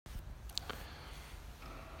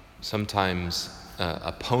Sometimes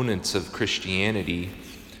opponents of Christianity,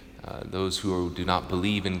 those who do not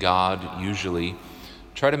believe in God usually,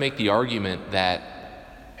 try to make the argument that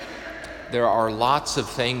there are lots of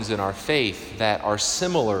things in our faith that are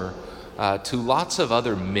similar to lots of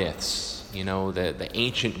other myths. You know, the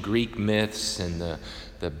ancient Greek myths and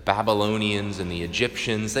the Babylonians and the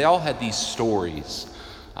Egyptians, they all had these stories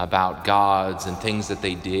about gods and things that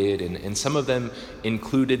they did, and some of them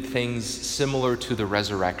included things similar to the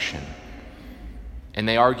resurrection. And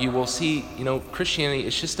they argue, well, see, Christianity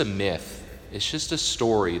is just a myth. It's just a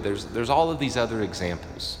story. There's all of these other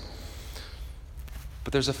examples.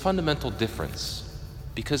 But there's a fundamental difference,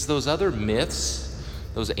 because those other myths,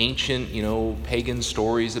 those ancient, pagan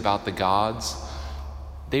stories about the gods,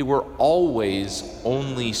 they were always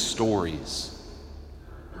only stories.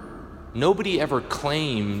 Nobody ever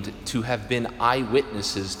claimed to have been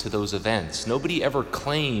eyewitnesses to those events. Nobody ever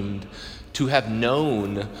claimed to have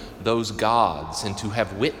known those gods and to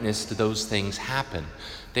have witnessed those things happen.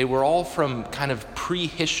 They were all from kind of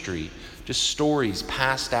prehistory, just stories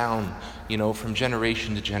passed down, from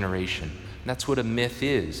generation to generation. And that's what a myth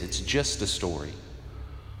is. It's just a story.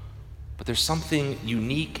 But there's something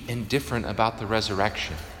unique and different about the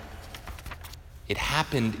resurrection. It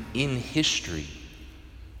happened in history.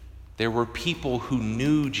 There were people who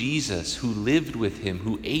knew Jesus, who lived with him,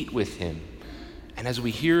 who ate with him. And as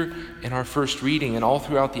we hear in our first reading and all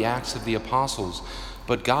throughout the Acts of the Apostles,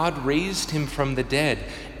 but God raised him from the dead,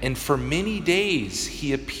 and for many days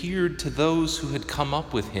he appeared to those who had come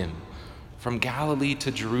up with him from Galilee to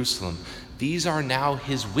Jerusalem. These are now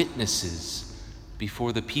his witnesses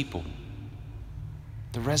before the people.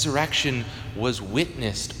 The resurrection was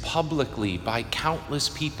witnessed publicly by countless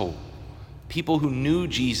people. People who knew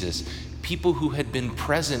Jesus, people who had been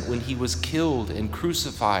present when he was killed and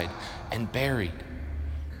crucified and buried.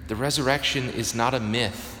 The resurrection is not a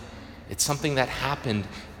myth. It's something that happened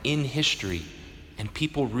in history, and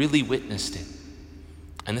people really witnessed it.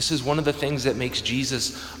 And this is one of the things that makes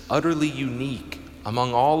Jesus utterly unique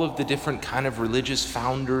among all of the different kind of religious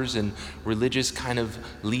founders and religious kind of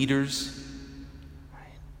leaders.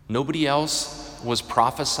 Nobody else was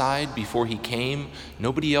prophesied before he came.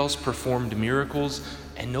 Nobody else performed miracles,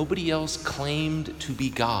 and nobody else claimed to be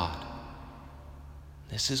God.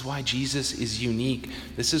 This is why Jesus is unique.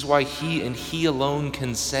 This is why he and he alone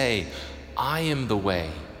can say, I am the way,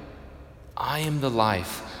 I am the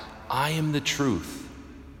life, I am the truth.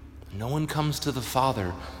 No one comes to the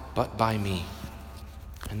Father but by me.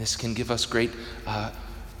 And this can give us great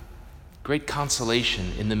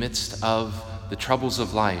consolation in the midst of the troubles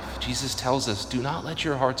of life. Jesus tells us, do not let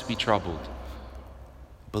your hearts be troubled.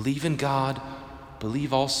 Believe in God,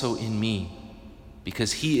 believe also in me,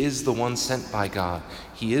 because he is the one sent by God.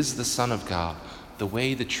 He is the Son of God, the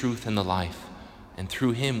way, the truth, and the life. And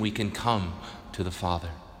through him we can come to the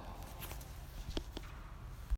Father.